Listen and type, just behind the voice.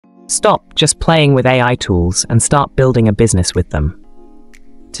Stop just playing with AI tools and start building a business with them.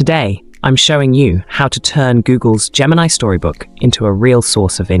 Today, I'm showing you how to turn Google's Gemini Storybook into a real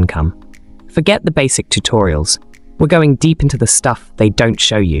source of income. Forget the basic tutorials. We're going deep into the stuff they don't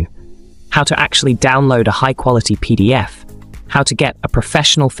show you. How to actually download a high-quality PDF, how to get a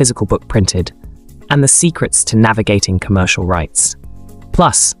professional physical book printed, and the secrets to navigating commercial rights.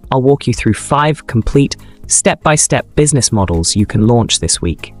 Plus, I'll walk you through 5 complete, step-by-step business models you can launch this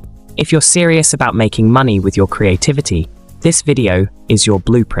week. If you're serious about making money with your creativity, this video is your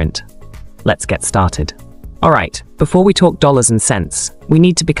blueprint. Let's get started. Alright, before we talk dollars and cents, we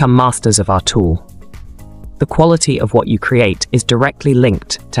need to become masters of our tool. The quality of what you create is directly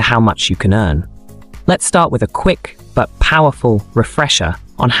linked to how much you can earn. Let's start with a quick but powerful refresher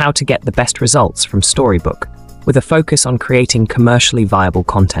on how to get the best results from Storybook, with a focus on creating commercially viable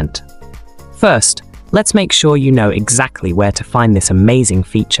content. First, let's make sure you know exactly where to find this amazing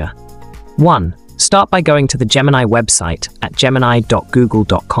feature. 1. Start by going to the Gemini website at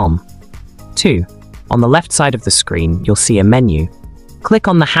gemini.google.com. 2. On the left side of the screen, you'll see a menu. Click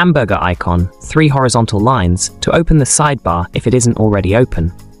on the hamburger icon, 3 horizontal lines, to open the sidebar if it isn't already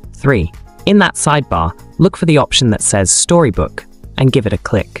open. 3. In that sidebar, look for the option that says Storybook and give it a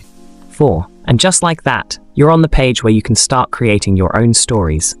click. 4. And just like that, you're on the page where you can start creating your own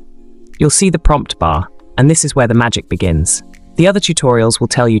stories. You'll see the prompt bar, and this is where the magic begins. The other tutorials will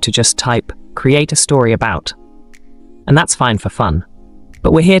tell you to just type, create a story about. And that's fine for fun.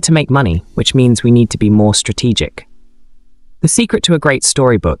 But we're here to make money, which means we need to be more strategic. The secret to a great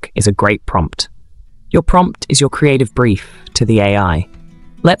storybook is a great prompt. Your prompt is your creative brief to the AI.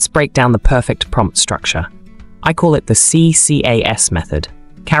 Let's break down the perfect prompt structure. I call it the CCAS method.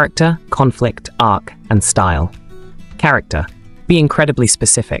 Character, conflict, arc, and style. Character. Be incredibly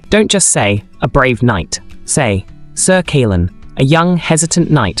specific. Don't just say, a brave knight. Say, Sir Kalen, a young, hesitant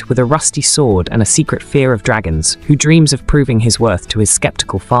knight with a rusty sword and a secret fear of dragons, who dreams of proving his worth to his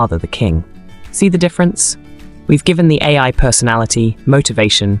skeptical father, the king. See the difference? We've given the AI personality,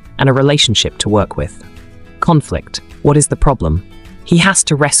 motivation, and a relationship to work with. Conflict. What is the problem? He has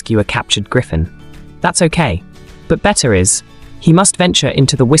to rescue a captured griffin. That's okay. But better is, he must venture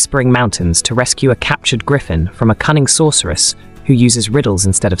into the Whispering Mountains to rescue a captured griffin from a cunning sorceress who uses riddles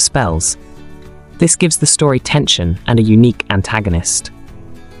instead of spells. This gives the story tension and a unique antagonist.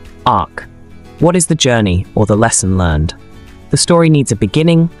 Arc. What is the journey or the lesson learned? The story needs a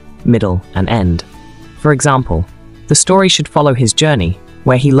beginning, middle, and end. For example, the story should follow his journey,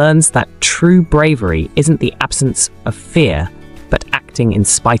 where he learns that true bravery isn't the absence of fear, but acting in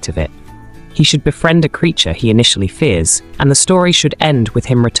spite of it. He should befriend a creature he initially fears, and the story should end with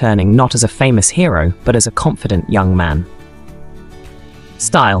him returning not as a famous hero, but as a confident young man.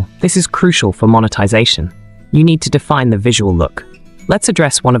 Style. This is crucial for monetization. You need to define the visual look. Let's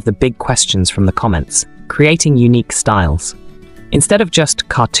address one of the big questions from the comments, creating unique styles. Instead of just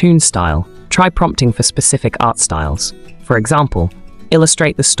cartoon style, try prompting for specific art styles. For example,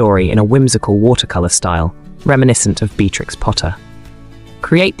 illustrate the story in a whimsical watercolor style, reminiscent of Beatrix Potter.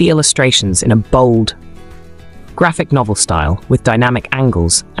 Create the illustrations in a bold, graphic novel style with dynamic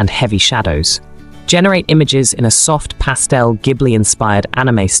angles and heavy shadows. Generate images in a soft pastel Ghibli-inspired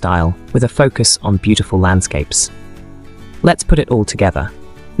anime style with a focus on beautiful landscapes. Let's put it all together.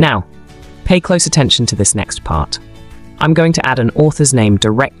 Now, pay close attention to this next part. I'm going to add an author's name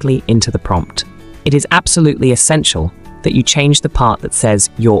directly into the prompt. It is absolutely essential that you change the part that says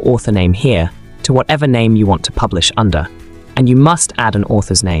your author name here to whatever name you want to publish under, and you must add an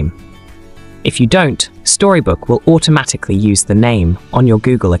author's name. If you don't, Storybook will automatically use the name on your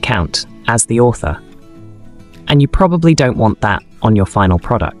Google account as the author. And you probably don't want that on your final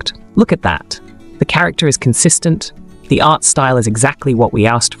product. Look at that. The character is consistent, the art style is exactly what we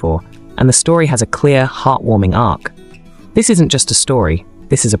asked for, and the story has a clear, heartwarming arc. This isn't just a story,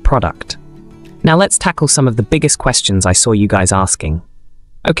 this is a product. Now let's tackle some of the biggest questions I saw you guys asking.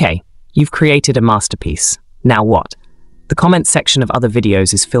 Okay, you've created a masterpiece. Now what? The comments section of other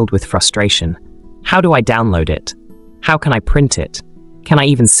videos is filled with frustration. How do I download it? How can I print it? Can I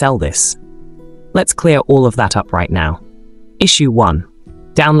even sell this? Let's clear all of that up right now. Issue 1.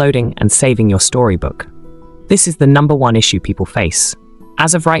 Downloading and saving your storybook. This is the #1 issue people face.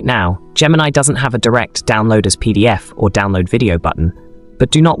 As of right now, Gemini doesn't have a direct download as PDF or download video button,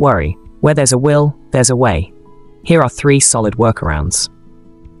 but do not worry, where there's a will, there's a way. Here are 3 solid workarounds.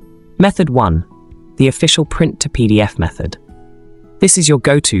 Method 1. The official print to PDF method. This is your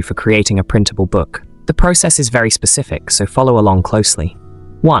go-to for creating a printable book. The process is very specific, so follow along closely.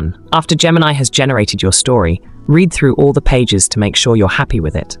 1. After Gemini has generated your story, read through all the pages to make sure you're happy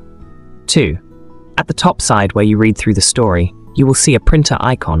with it. 2. At the top side where you read through the story, you will see a printer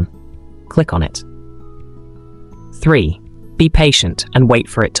icon. click on it. 3. Be patient and wait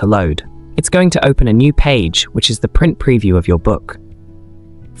for it to load. It's going to open a new page, which is the print preview of your book.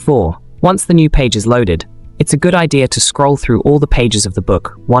 4. Once the new page is loaded, it's a good idea to scroll through all the pages of the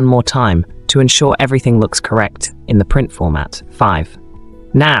book one more time to ensure everything looks correct in the print format. 5.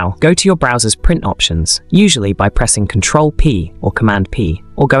 Now, go to your browser's print options, usually by pressing Ctrl-P or Command-P,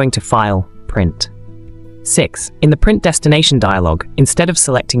 or going to File, Print. 6. In the Print Destination dialog, instead of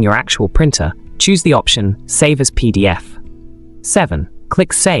selecting your actual printer, choose the option Save as PDF. 7.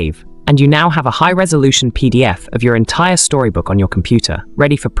 Click Save, and you now have a high-resolution PDF of your entire storybook on your computer,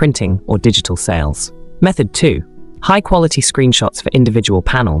 ready for printing or digital sales. Method 2. High-quality screenshots for individual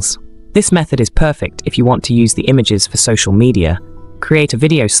panels. This method is perfect if you want to use the images for social media, create a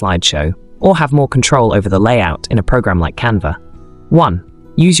video slideshow, or have more control over the layout in a program like Canva.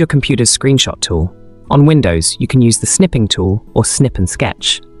 1. Use your computer's screenshot tool. On Windows, you can use the snipping tool or snip and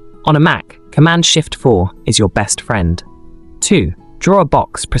sketch. On a Mac, Command-Shift-4 is your best friend. 2. Draw a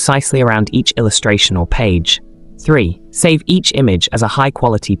box precisely around each illustration or page. 3. Save each image as a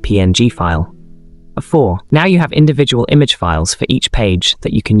high-quality PNG file. 4. Now you have individual image files for each page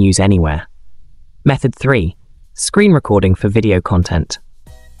that you can use anywhere. Method 3. Screen recording for video content.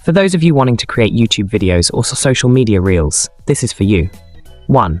 For those of you wanting to create YouTube videos or social media reels, this is for you.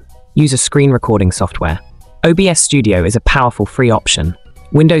 1. Use a screen recording software. OBS Studio is a powerful free option.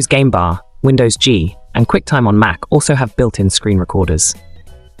 Windows Game Bar, Windows G, and QuickTime on Mac also have built-in screen recorders.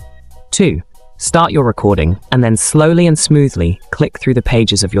 2. Start your recording and then slowly and smoothly click through the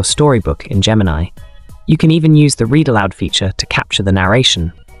pages of your storybook in Gemini. You can even use the Read Aloud feature to capture the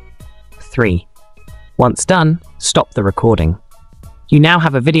narration. 3. Once done, stop the recording. You now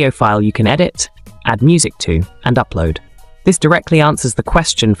have a video file you can edit, add music to, and upload. This directly answers the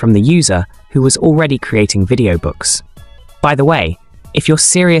question from the user who was already creating video books. By the way, if you're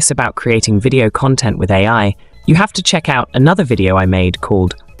serious about creating video content with AI, you have to check out another video I made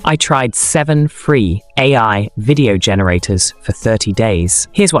called I tried 7 free AI video generators for 30 days.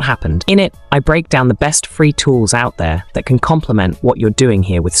 Here's what happened. In it, I break down the best free tools out there that can complement what you're doing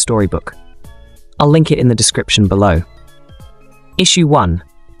here with Storybook. I'll link it in the description below. Issue 1.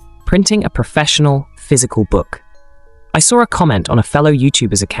 Printing a professional physical book. I saw a comment on a fellow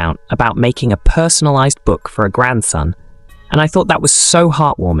YouTuber's account about making a personalized book for a grandson, and I thought that was so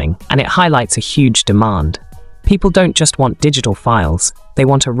heartwarming, and it highlights a huge demand. People don't just want digital files, they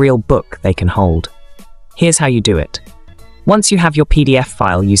want a real book they can hold. Here's how you do it. Once you have your PDF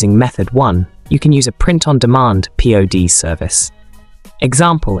file using Method 1, you can use a print-on-demand POD service.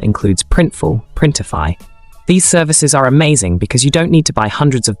 Example includes Printful, Printify. These services are amazing because you don't need to buy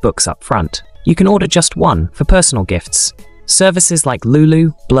hundreds of books up front. You can order just one for personal gifts. Services like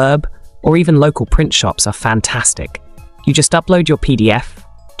Lulu, Blurb, or even local print shops are fantastic. You just upload your PDF,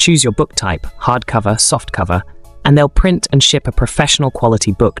 choose your book type, hardcover, softcover, and they'll print and ship a professional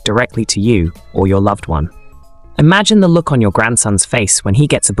quality book directly to you or your loved one. Imagine the look on your grandson's face when he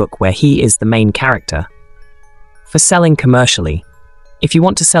gets a book where he is the main character. For selling commercially, if you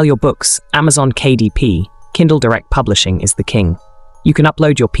want to sell your books, Amazon KDP, Kindle Direct Publishing is the king. You can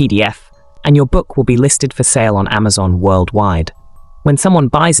upload your PDF, and your book will be listed for sale on Amazon worldwide. When someone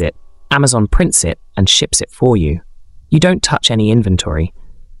buys it, Amazon prints it and ships it for you. You don't touch any inventory.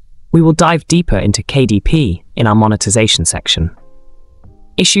 We will dive deeper into KDP in our monetization section.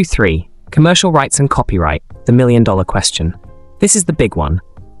 Issue 3. Commercial rights and copyright, the million-dollar question. This is the big one.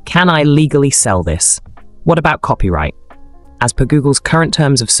 Can I legally sell this? What about copyright? As per Google's current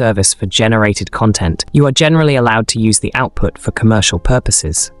terms of service for generated content, you are generally allowed to use the output for commercial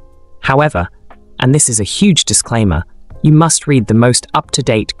purposes. However, and this is a huge disclaimer, you must read the most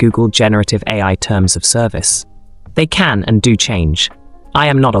up-to-date Google Generative AI terms of service. They can and do change. I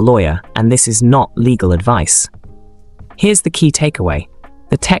am not a lawyer, and this is not legal advice. Here's the key takeaway.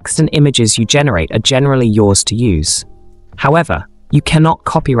 The text and images you generate are generally yours to use. However, you cannot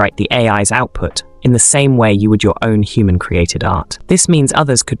copyright the AI's output in the same way you would your own human-created art. This means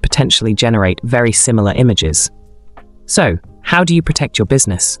others could potentially generate very similar images. So, how do you protect your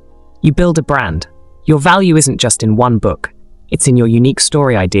business? You build a brand. Your value isn't just in one book. It's in your unique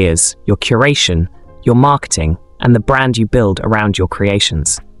story ideas, your curation, your marketing, and the brand you build around your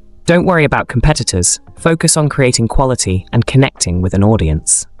creations. Don't worry about competitors. Focus on creating quality and connecting with an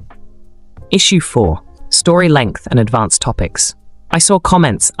audience. Issue 4. Story length and advanced topics. I saw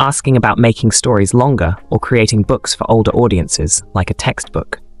comments asking about making stories longer or creating books for older audiences, like a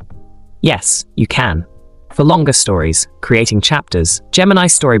textbook. Yes, you can. For longer stories, creating chapters, Gemini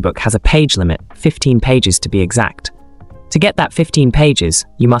Storybook has a page limit, 15 pages to be exact. To get that 15 pages,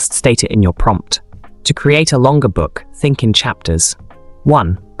 you must state it in your prompt. To create a longer book, think in chapters.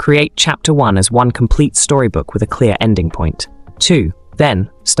 1. Create Chapter 1 as one complete storybook with a clear ending point. 2. Then,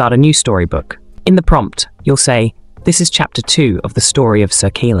 start a new storybook. In the prompt, you'll say, "This is Chapter 2 of the story of Sir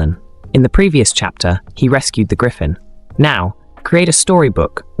Keelan. In the previous chapter, he rescued the griffin. Now, create a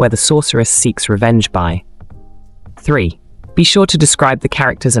storybook where the sorceress seeks revenge by." 3. Be sure to describe the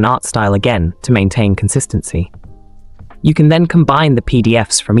characters and art style again to maintain consistency. You can then combine the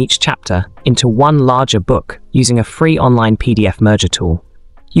PDFs from each chapter into one larger book using a free online PDF merger tool.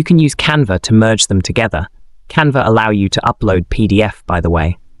 You can use Canva to merge them together. Canva allows you to upload PDF, by the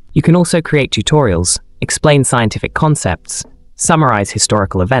way. You can also create tutorials, explain scientific concepts, summarize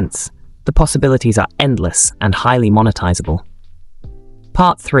historical events. The possibilities are endless and highly monetizable.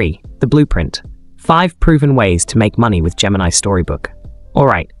 Part 3. The Blueprint. 5 proven ways to make money with Gemini Storybook.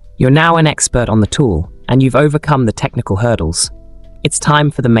 Alright, you're now an expert on the tool, and you've overcome the technical hurdles. It's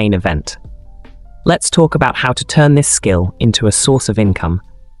time for the main event. Let's talk about how to turn this skill into a source of income.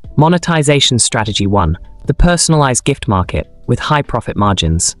 Monetization Strategy 1. The personalized gift market with high profit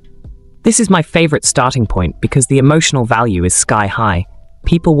margins. This is my favorite starting point because the emotional value is sky high.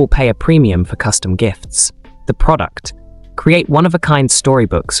 People will pay a premium for custom gifts. The product. Create one-of-a-kind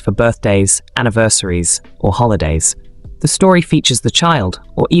storybooks for birthdays, anniversaries, or holidays. The story features the child,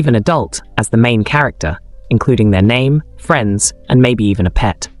 or even adult, as the main character, including their name, friends, and maybe even a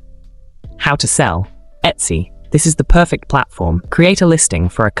pet. How to sell. Etsy. This is the perfect platform. Create a listing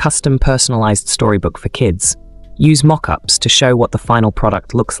for a custom personalized storybook for kids. Use mock-ups to show what the final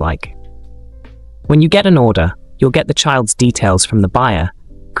product looks like. When you get an order, you'll get the child's details from the buyer,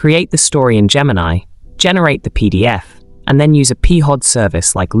 create the story in Gemini, generate the PDF, and then use a PHOD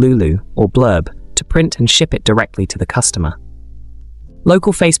service like Lulu or Blurb to print and ship it directly to the customer.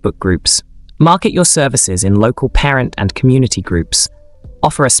 Local Facebook groups. Market your services in local parent and community groups.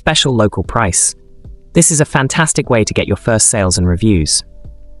 Offer a special local price. This is a fantastic way to get your first sales and reviews.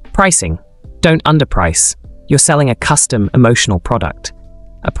 Pricing. Don't underprice. You're selling a custom, emotional product.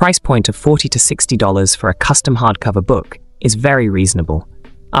 A price point of $40 to $60 for a custom hardcover book is very reasonable.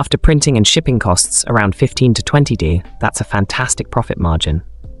 After printing and shipping costs around $15 to $20, that's a fantastic profit margin.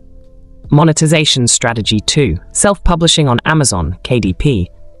 Monetization Strategy 2. Self-publishing on Amazon, KDP.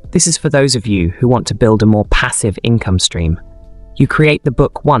 This is for those of you who want to build a more passive income stream. You create the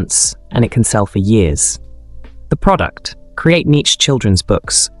book once, and it can sell for years. The product. Create niche children's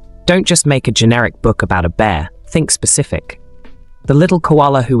books. Don't just make a generic book about a bear, think specific. The Little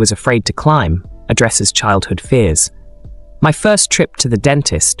Koala Who Was Afraid to Climb addresses childhood fears. My First Trip to the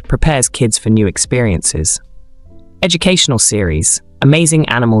Dentist prepares kids for new experiences. Educational series. Amazing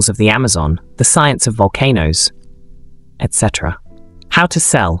Animals of the Amazon, The Science of Volcanoes, etc. How to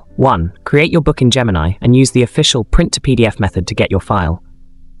sell. 1. Create your book in Gemini and use the official print-to-PDF method to get your file.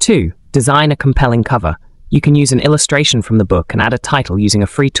 2. Design a compelling cover. You can use an illustration from the book and add a title using a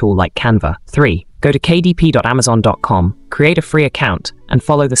free tool like Canva. 3. Go to kdp.amazon.com, create a free account, and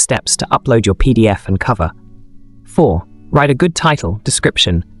follow the steps to upload your PDF and cover. 4. Write a good title,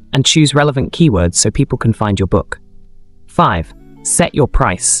 description, and choose relevant keywords so people can find your book. 5. Set your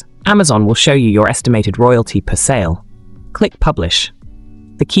price. Amazon will show you your estimated royalty per sale. Click Publish.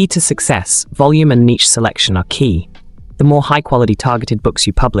 The key to success, volume and niche selection are key. The more high-quality targeted books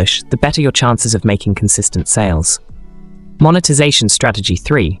you publish, the better your chances of making consistent sales. Monetization Strategy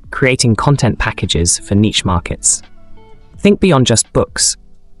 3. Creating content packages for niche markets. Think beyond just books.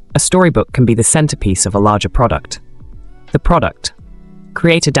 A storybook can be the centerpiece of a larger product. The product.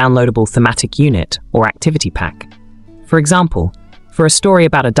 Create a downloadable thematic unit or activity pack. For example, for a story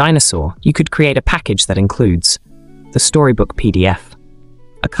about a dinosaur, you could create a package that includes the storybook PDF,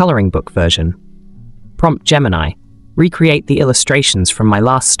 a coloring book version. Prompt Gemini. Recreate the illustrations from my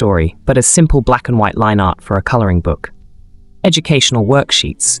last story, but as simple black and white line art for a coloring book. Educational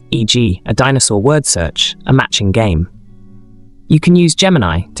worksheets, e.g., a dinosaur word search, a matching game. You can use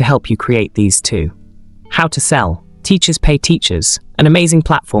Gemini to help you create these too. How to sell. Teachers Pay Teachers, an amazing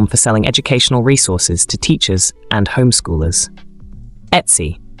platform for selling educational resources to teachers and homeschoolers.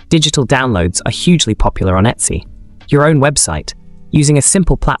 Etsy. Digital downloads are hugely popular on Etsy. Your own website, using a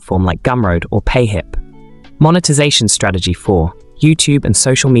simple platform like Gumroad or Payhip. Monetization Strategy 4. YouTube and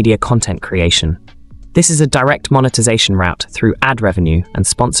social media content creation. This is a direct monetization route through ad revenue and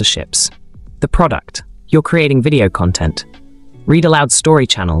sponsorships. The product. You're creating video content. Read aloud story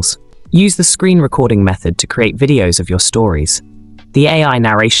channels. Use the screen recording method to create videos of your stories. The AI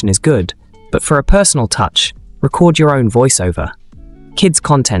narration is good, but for a personal touch, record your own voiceover. Kids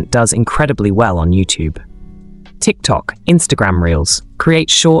content does incredibly well on YouTube. TikTok, Instagram Reels. Create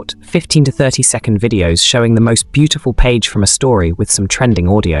short, 15 to 30-second videos showing the most beautiful page from a story with some trending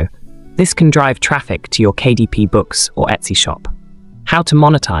audio. This can drive traffic to your KDP books or Etsy shop. How to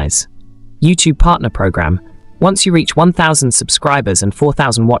monetize. YouTube Partner Program. Once you reach 1,000 subscribers and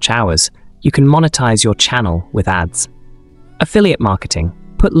 4,000 watch hours, you can monetize your channel with ads. Affiliate marketing.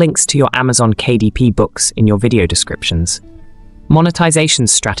 Put links to your Amazon KDP books in your video descriptions. Monetization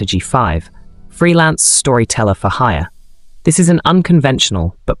strategy 5. Freelance Storyteller for hire. This is an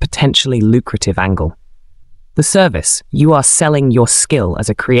unconventional but potentially lucrative angle. The service: you are selling your skill as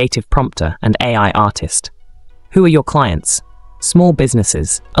a creative prompter and AI artist. Who are your clients? Small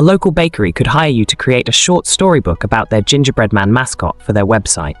businesses. A local bakery could hire you to create a short storybook about their gingerbread man mascot for their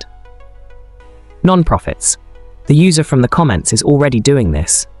website. Non-profits. The user from the comments is already doing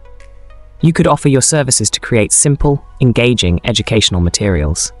this. You could offer your services to create simple, engaging educational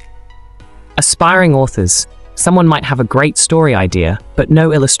materials. Aspiring authors. Someone might have a great story idea, but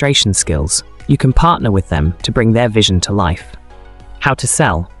no illustration skills. You can partner with them to bring their vision to life. How to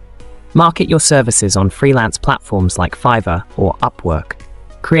sell. Market your services on freelance platforms like Fiverr or Upwork.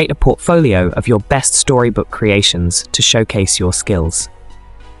 Create a portfolio of your best storybook creations to showcase your skills.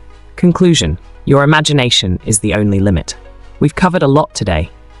 Conclusion. Your imagination is the only limit. We've covered a lot today.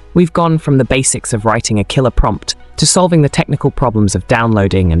 We've gone from the basics of writing a killer prompt to solving the technical problems of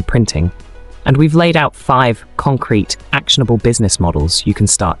downloading and printing. And we've laid out 5 concrete, actionable business models you can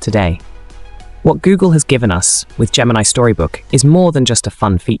start today. What Google has given us with Gemini Storybook is more than just a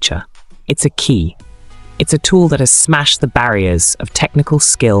fun feature. It's a key. It's a tool that has smashed the barriers of technical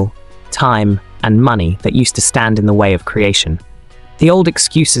skill, time, and money that used to stand in the way of creation. The old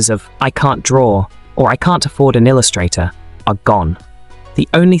excuses of "I can't draw" or "I can't afford an illustrator" are gone. The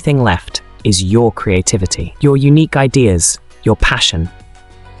only thing left is your creativity, your unique ideas, your passion.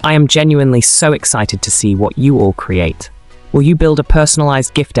 I am genuinely so excited to see what you all create. Will you build a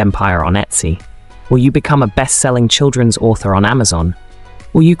personalized gift empire on Etsy? Will you become a best-selling children's author on Amazon?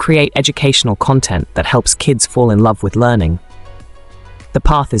 Will you create educational content that helps kids fall in love with learning? The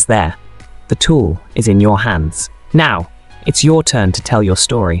path is there. The tool is in your hands. Now, it's your turn to tell your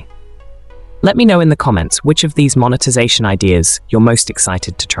story. Let me know in the comments which of these monetization ideas you're most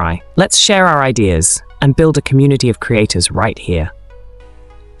excited to try. Let's share our ideas and build a community of creators right here.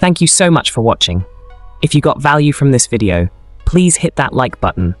 Thank you so much for watching. If you got value from this video, please hit that like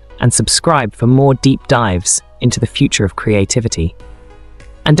button and subscribe for more deep dives into the future of creativity.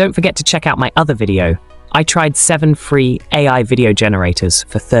 And don't forget to check out my other video. I tried 7 free AI video generators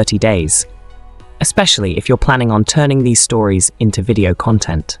for 30 days, especially if you're planning on turning these stories into video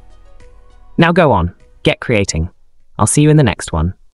content. Now go on, get creating. I'll see you in the next one.